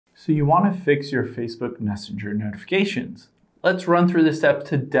So you want to fix your Facebook Messenger notifications. Let's run through the steps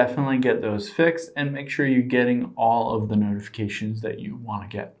to definitely get those fixed and make sure you're getting all of the notifications that you want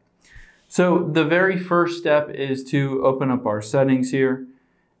to get. So the very first step is to open up our settings here,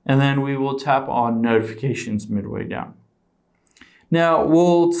 and then we will tap on notifications midway down. Now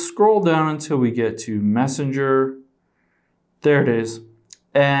we'll scroll down until we get to Messenger. There it is.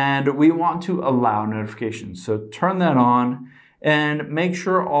 And we want to allow notifications. So turn that on and make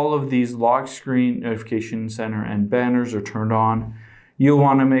sure all of these lock screen, notification center, and banners are turned on. You'll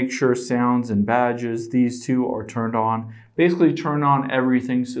want to make sure sounds and badges, these two are turned on. Basically turn on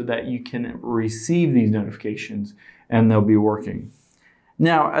everything so that you can receive these notifications and they'll be working.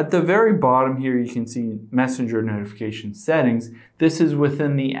 Now at the very bottom here you can see Messenger notification settings. This is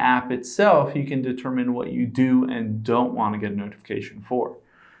within the app itself. You can determine what you do and don't want to get a notification for.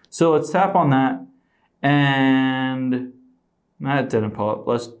 So let's tap on that, and that didn't pull up.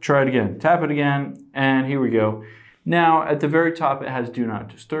 Let's try it again. Tap it again, and here we go. Now at the very top it has do not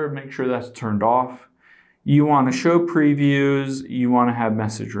disturb. Make sure that's turned off. You want to show previews, you want to have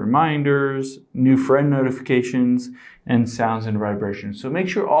message reminders, new friend notifications, and sounds and vibrations. So make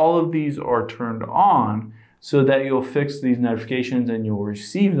sure all of these are turned on so that you'll fix these notifications and you'll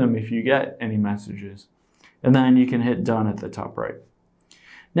receive them if you get any messages. And then you can hit done at the top right.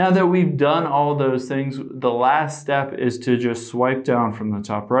 Now that we've done all those things, the last step is to just swipe down from the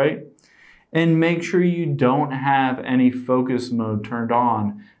top right and make sure you don't have any focus mode turned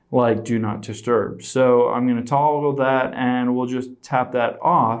on, like do not disturb. So I'm going to toggle that and we'll just tap that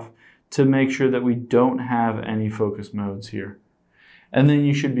off to make sure that we don't have any focus modes here. And then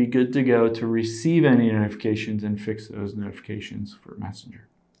you should be good to go to receive any notifications and fix those notifications for Messenger.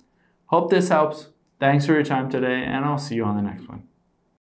 Hope this helps. Thanks for your time today, and I'll see you on the next one.